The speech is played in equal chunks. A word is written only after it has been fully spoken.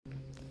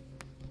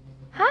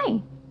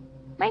Hi,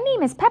 my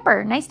name is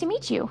Pepper. Nice to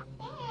meet you.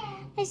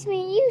 Nice to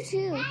meet you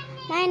too.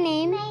 My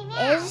name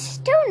is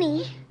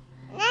Tony.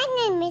 My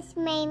name is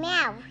Minnie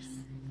Mouse.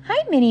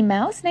 Hi, Minnie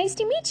Mouse. Nice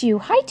to meet you.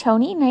 Hi,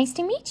 Tony. Nice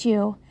to meet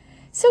you.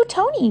 So,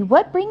 Tony,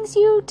 what brings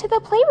you to the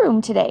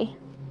playroom today?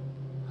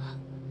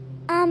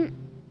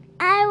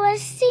 I was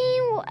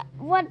seeing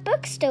what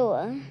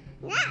bookstore.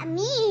 Not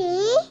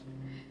me.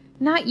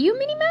 Not you,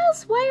 Minnie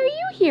Mouse? Why are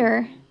you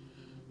here?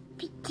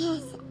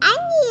 Because I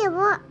need to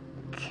work.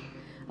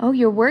 Oh,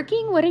 you're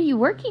working? What are you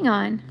working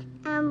on?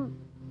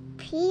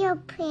 Peter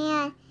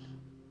Pan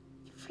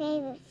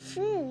favorite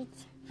food.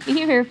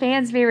 Your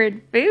fan's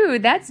favorite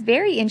food. That's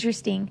very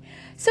interesting.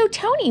 So,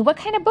 Tony, what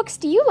kind of books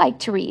do you like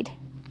to read?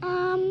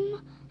 I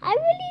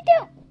really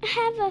don't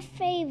have a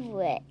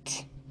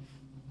favorite.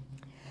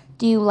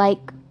 Do you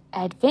like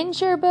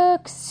adventure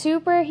books,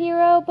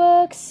 superhero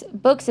books,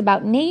 books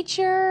about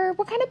nature?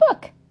 What kind of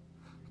book?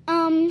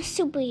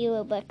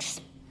 Superhero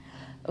books.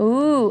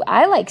 Ooh,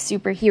 I like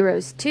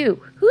superheroes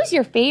too. Who's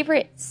your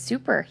favorite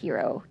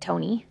superhero,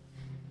 Tony?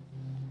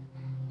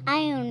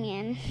 Iron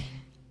Man.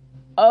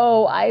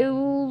 Oh, I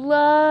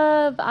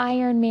love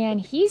Iron Man.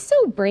 He's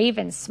so brave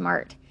and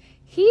smart.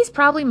 He's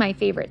probably my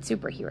favorite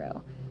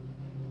superhero.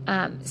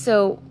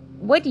 So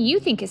what do you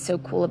think is so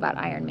cool about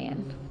Iron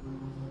Man?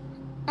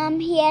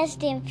 He has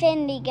the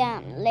Infinity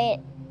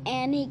Gauntlet,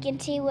 and he can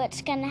see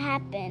what's gonna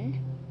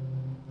happen.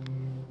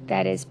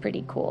 That is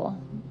pretty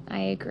cool. I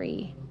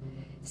agree.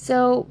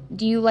 So,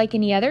 do you like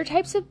any other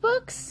types of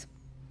books?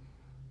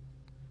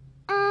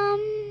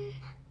 I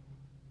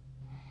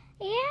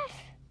have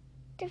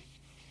to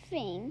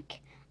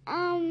think.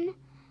 I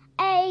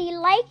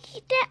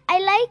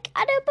like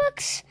other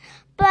books,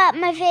 but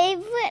my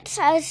favorites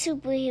are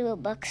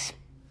superhero books.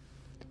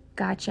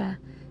 Gotcha.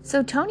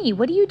 So, Tony,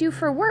 what do you do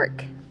for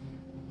work?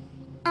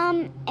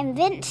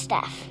 Invent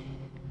stuff.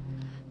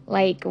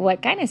 Like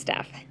what kind of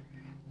stuff?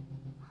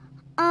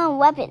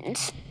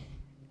 Weapons.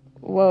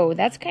 Whoa,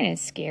 that's kind of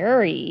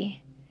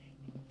scary.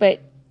 But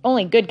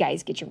only good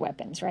guys get your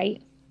weapons,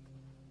 right?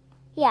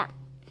 Yeah.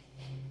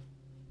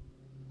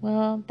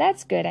 Well,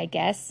 that's good, I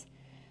guess.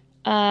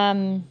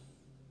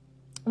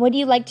 What do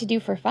you like to do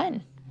for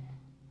fun?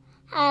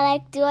 I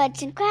like to do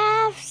arts and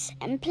crafts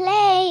and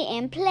play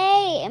and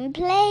play and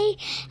play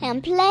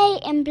and play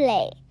and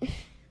play.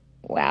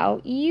 Wow,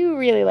 you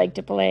really like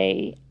to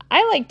play.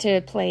 I like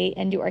to play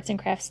and do arts and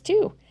crafts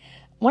too.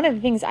 One of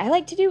the things I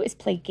like to do is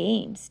play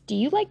games. Do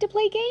you like to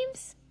play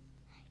games?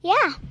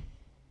 Yeah.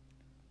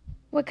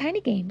 What kind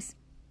of games?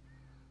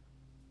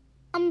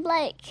 I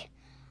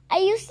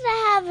used to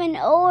have an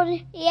old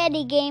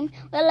Yeti game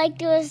where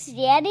there was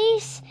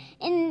Yetis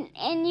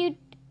and you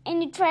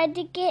tried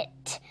to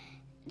get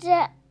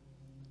the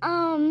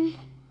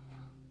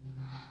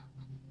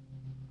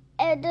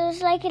there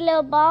was a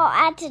little ball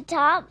at the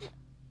top,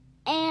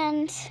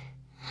 and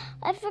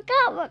I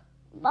forgot what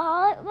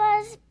ball it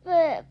was,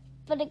 but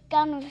it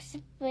gun was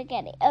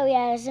spaghetti. Oh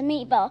yeah, it was a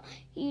meatball.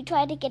 You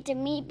tried to get the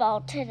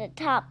meatball to the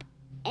top,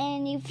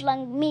 and you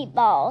flung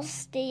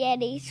meatballs. The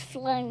Yetis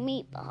flung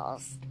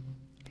meatballs.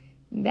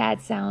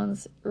 That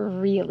sounds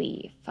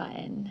really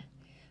fun.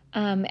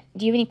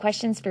 Do you have any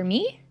questions for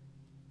me?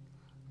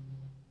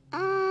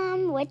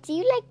 What do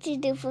you like to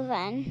do for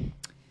fun?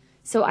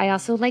 So I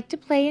also like to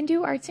play and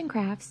do arts and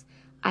crafts.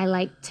 I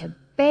like to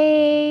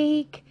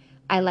bake.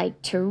 I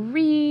like to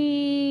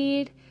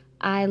read.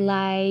 I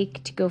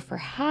like to go for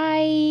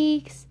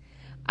hikes.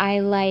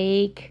 I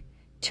like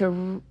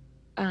to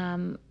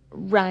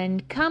run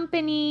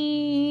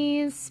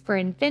companies for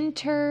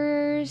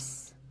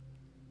inventors.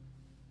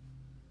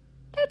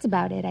 That's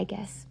about it, I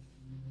guess.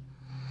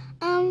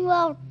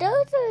 Well,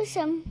 those are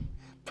some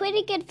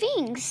pretty good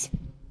things.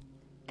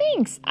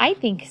 Thanks. I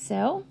think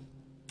so.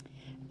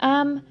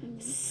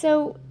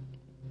 So,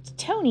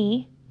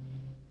 Tony,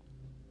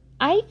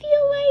 I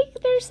feel like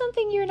there's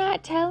something you're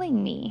not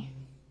telling me.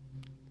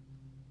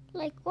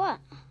 Like what?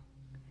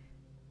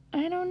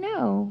 I don't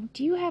know.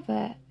 Do you have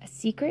a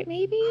secret,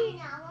 maybe?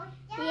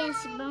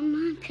 Yes, but I'm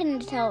not going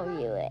to tell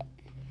you it.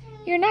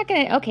 You're not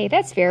going to... Okay,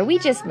 that's fair. We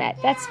just met.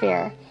 That's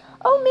fair.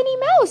 Oh, Minnie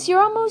Mouse,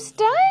 you're almost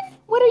done?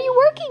 What are you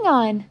working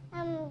on?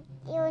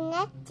 Your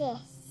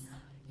necklace.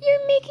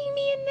 You're making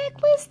me a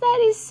necklace? That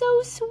is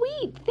so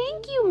sweet.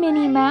 Thank you,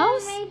 Minnie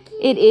Mouse.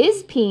 It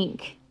is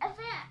pink. I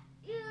thought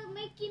you were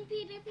making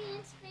Peter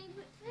Pan's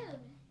favorite food.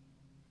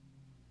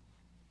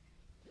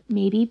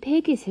 Maybe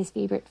pig is his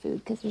favorite food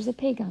because there's a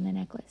pig on the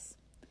necklace.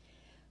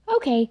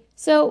 Okay,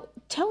 so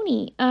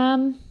Tony,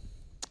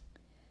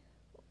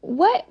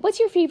 what's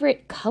your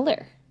favorite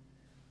color?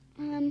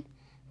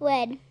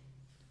 Red.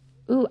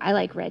 Ooh, I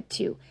like red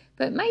too.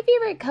 But my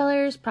favorite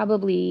color is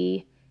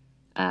probably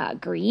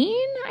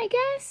green, I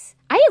guess.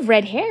 I have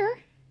red hair.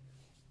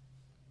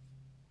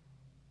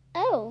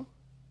 Oh.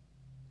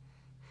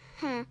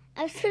 Huh.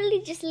 I was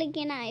really just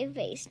looking at your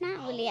face,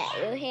 not really at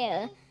your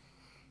hair.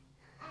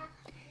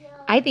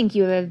 I think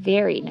you have a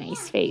very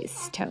nice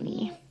face,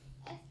 Tony.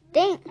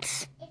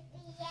 Thanks.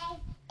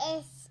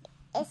 It's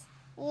a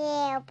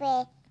little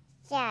bit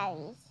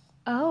sorry.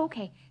 Oh,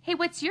 okay. Hey,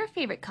 what's your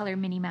favorite color,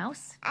 Minnie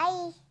Mouse?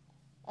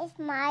 It's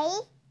my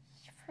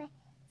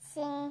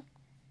sing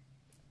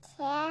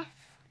calf.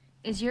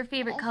 Is your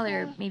favorite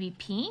color maybe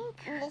pink?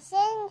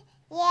 Listen,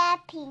 yeah,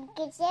 pink.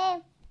 It's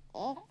a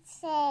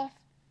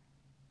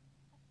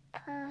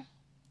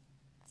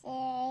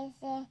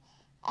there's a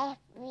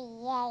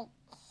every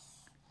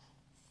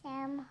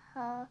some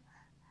hope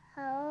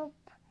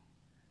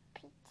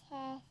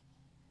because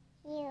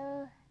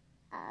you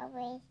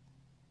always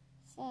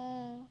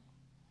sing.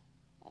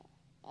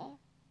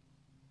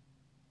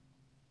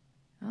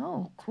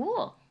 Oh,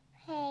 cool.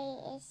 Hey,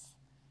 it's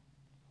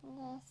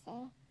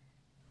listen.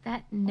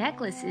 That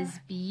necklace is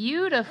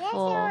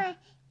beautiful. Listen,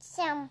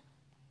 some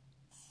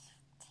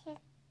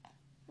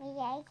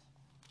like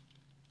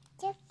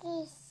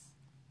cookies.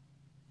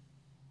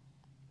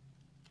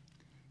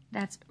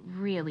 That's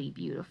really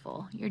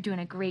beautiful. You're doing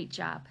a great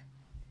job.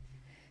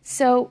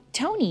 So,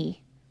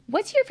 Tony,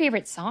 what's your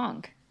favorite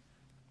song?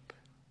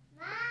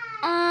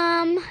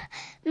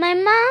 My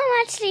mom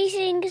actually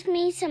sings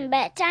me some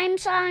bedtime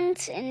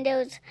songs, and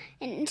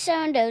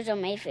some of those are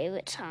my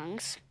favorite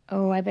songs.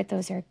 Oh, I bet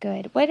those are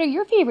good. What are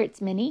your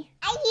favorites, Minnie?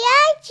 I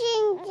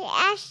think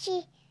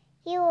actually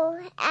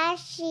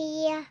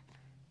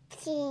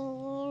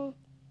sing,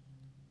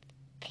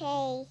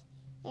 play,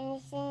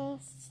 and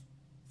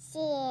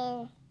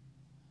sing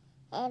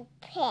and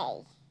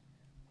play.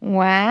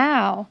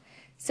 Wow.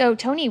 So,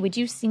 Tony, would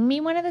you sing me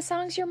one of the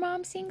songs your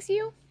mom sings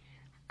you?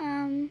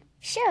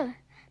 Sure.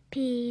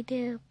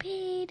 Peter,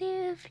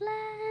 Peter,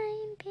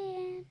 flying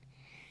pen,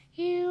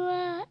 you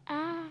are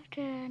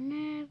after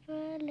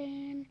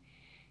Neverland.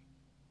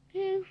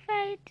 You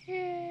fight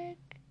the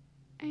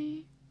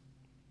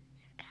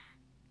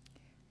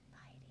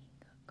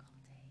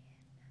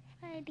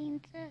fighting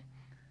the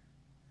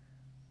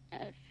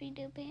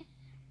Peter Pan.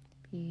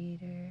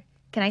 Peter.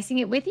 Can I sing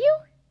it with you?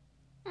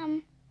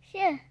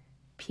 Sure.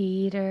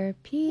 Peter,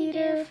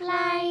 Peter,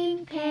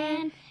 flying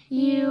pan,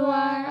 you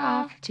are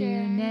off to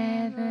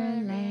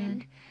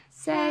Neverland.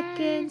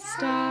 Second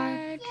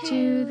star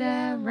to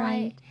the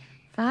right,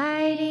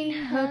 fighting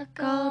Hook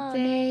all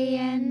day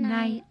and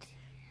night.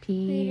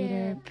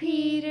 Peter,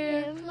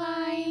 Peter,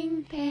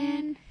 flying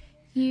pan,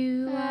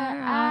 you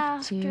are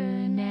off to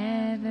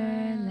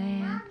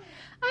Neverland.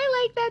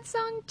 I like that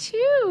song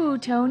too,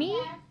 Tony.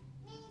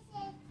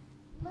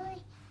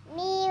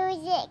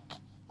 Music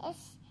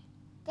is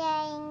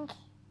saying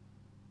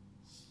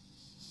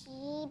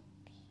sheep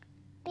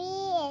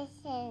is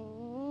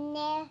sing.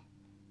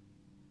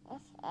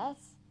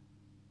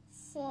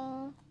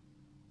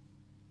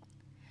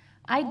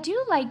 I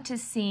do like to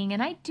sing,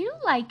 and I do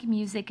like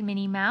music,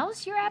 Minnie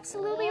Mouse. You're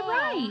absolutely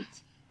right.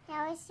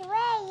 Now it's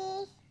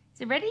ready. Is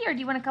it ready, or do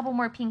you want a couple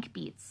more pink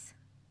beats?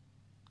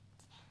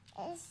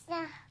 It's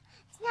not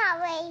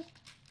ready.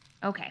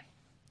 Okay.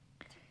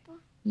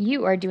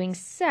 You are doing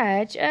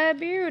such a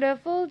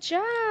beautiful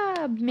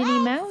job, Minnie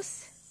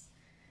Mouse.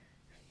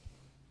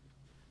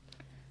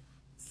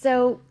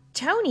 So,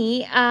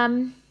 Tony,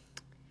 I'm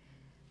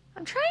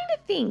trying to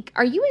think.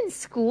 Are you in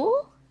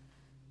school?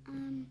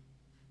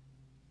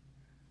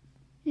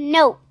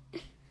 No.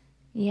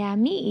 Yeah,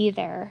 me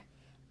either.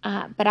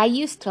 But I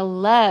used to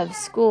love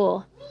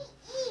school. Me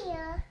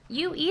either.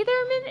 You either,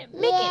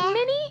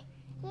 Minnie?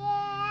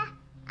 Yeah.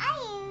 I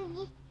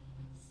usually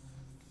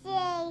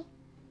say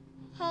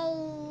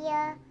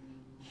hey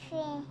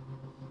friend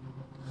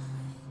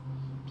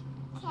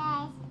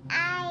because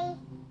I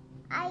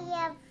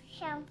have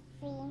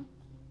something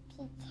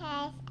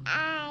because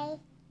I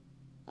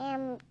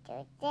am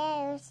the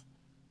those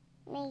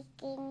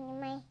making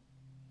my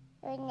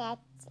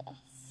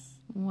necklace.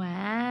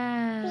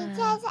 Wow.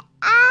 Because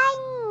I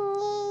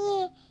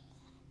need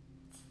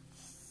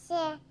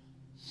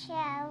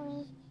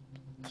Sherry.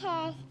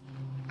 Because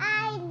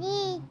I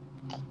need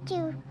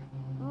to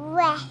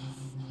rest.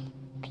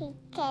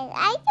 Because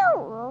I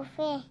don't know if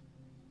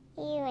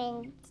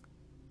even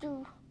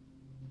do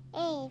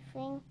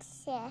anything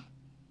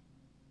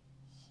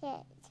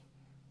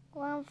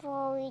one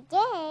for a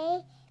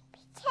day.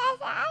 Because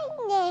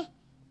I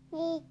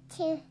need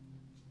to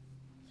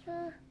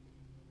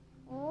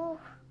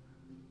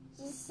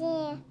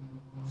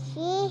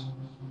she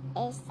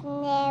is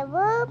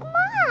never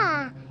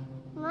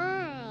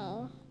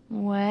mine.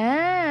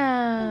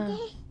 Wow.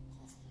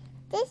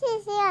 This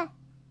is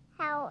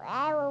how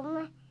I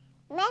will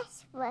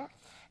mess with.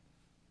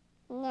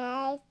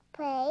 Nice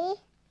play.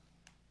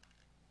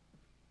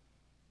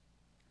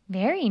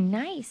 Very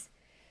nice.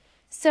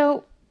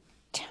 So,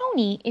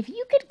 Tony, if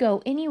you could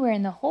go anywhere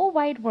in the whole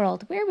wide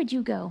world, where would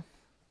you go?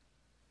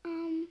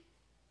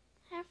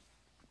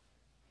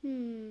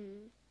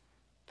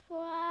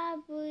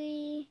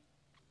 Probably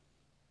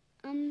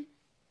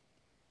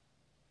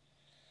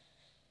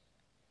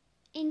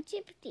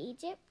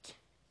Egypt.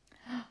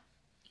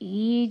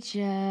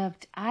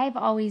 Egypt. I've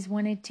always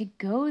wanted to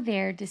go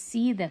there to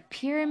see the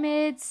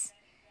pyramids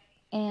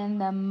and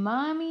the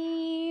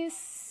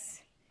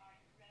mummies.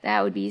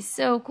 That would be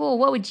so cool.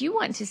 What would you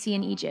want to see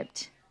in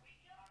Egypt?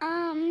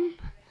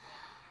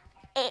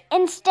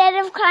 instead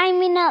of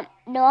climbing up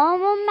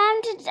normal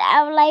mountains,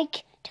 I would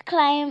like to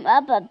climb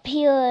up a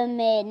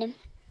pyramid.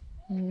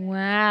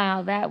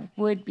 Wow, that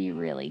would be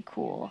really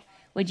cool.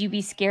 Would you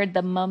be scared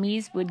the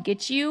mummies would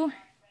get you?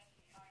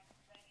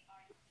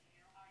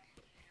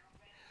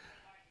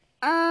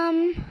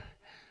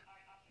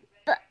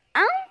 But I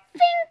don't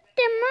think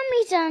the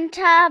mummy's on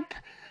top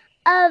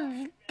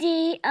of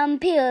the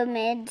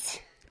pyramids.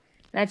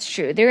 That's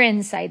true. They're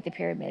inside the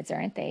pyramids,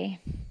 aren't they?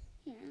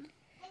 Yeah.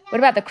 What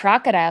about the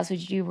crocodiles?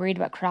 Would you be worried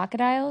about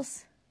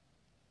crocodiles?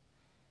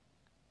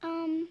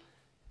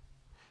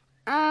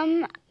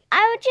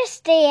 I would just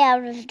stay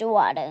out of the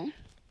water.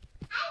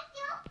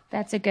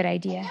 That's a good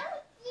idea.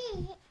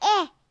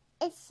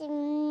 It's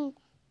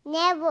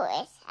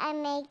nebulous.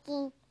 I'm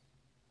making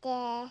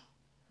the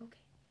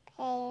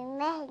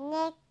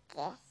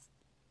necklace.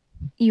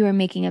 You are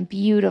making a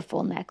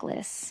beautiful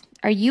necklace.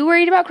 Are you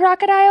worried about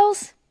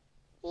crocodiles?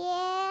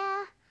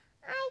 Yeah,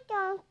 I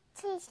don't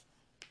see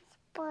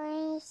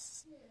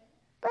boys.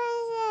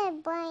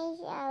 Boys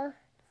out.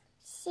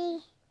 See,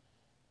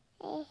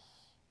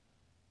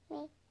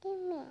 Mickey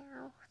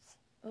Mouse.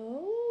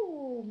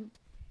 Oh.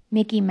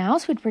 Mickey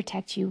Mouse would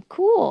protect you.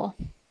 Cool.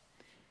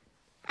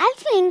 I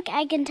think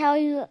I can tell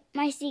you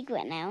my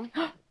secret now.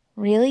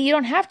 Really? You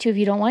don't have to if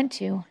you don't want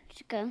to.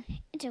 Let's go.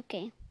 It's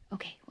okay.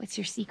 Okay, what's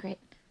your secret?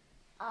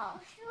 I'll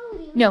show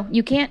you. No,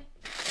 you can't.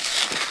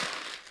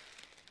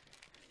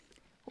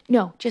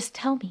 No, just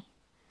tell me.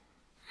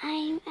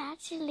 I'm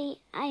actually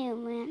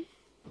Iron Man.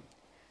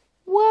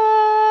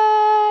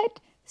 What?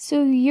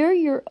 So you're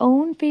your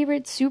own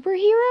favorite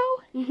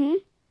superhero? Mm-hmm.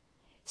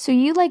 So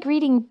you like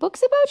reading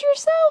books about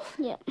yourself?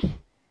 Yep.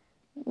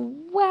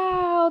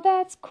 Wow,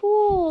 that's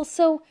cool.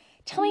 So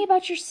tell me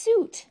about your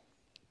suit.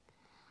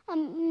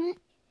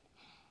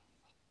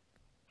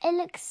 It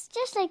looks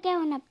just like that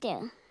one up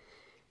there.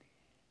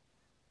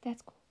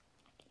 That's cool.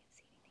 I can't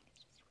see anything.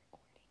 It's just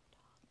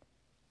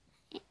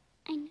recording.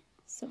 I know.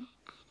 So.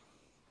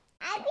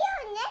 I'll be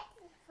on next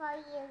for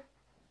you.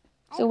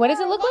 So what does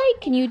it look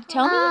like? Can you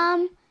tell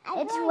me?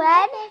 It's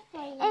red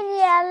and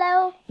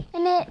yellow,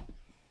 and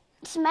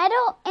it's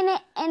metal, and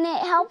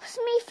it helps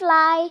me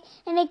fly,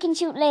 and it can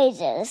shoot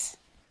lasers.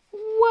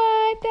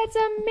 What? That's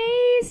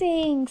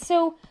amazing.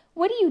 So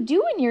what do you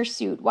do in your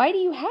suit? Why do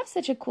you have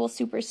such a cool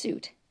super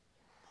suit?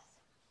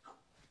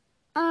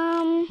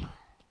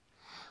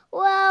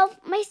 Well,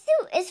 my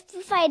suit is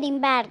for fighting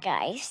bad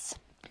guys.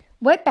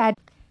 What bad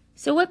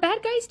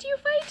guys do you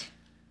fight?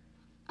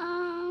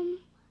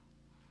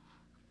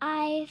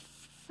 I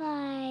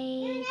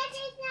fight.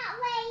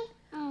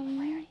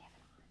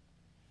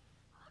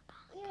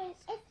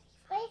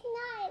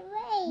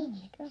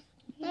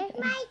 It's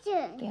my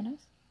turn.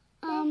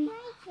 Thanos?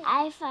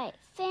 I fight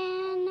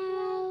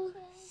Thanos.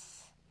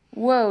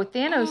 Whoa,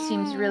 Thanos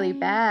seems really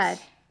bad.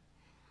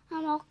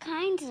 All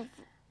kinds of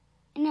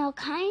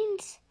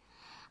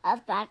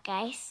bad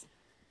guys.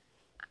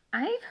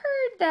 I've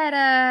heard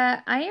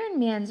that Iron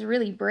Man's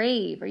really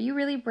brave. Are you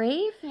really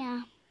brave?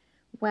 Yeah.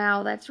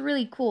 Wow, that's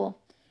really cool.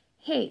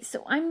 Hey,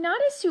 so I'm not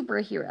a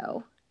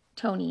superhero,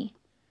 Tony,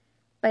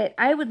 but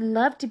I would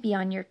love to be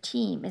on your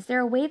team. Is there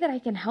a way that I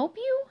can help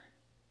you?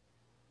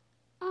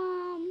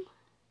 I'm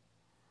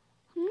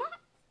not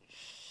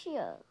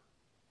sure.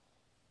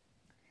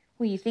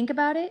 Will you think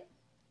about it?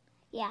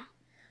 Yeah.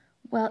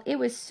 Well, it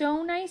was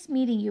so nice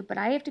meeting you, but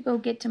I have to go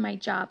get to my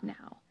job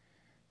now.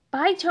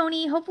 Bye,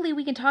 Tony. Hopefully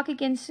we can talk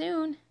again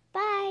soon.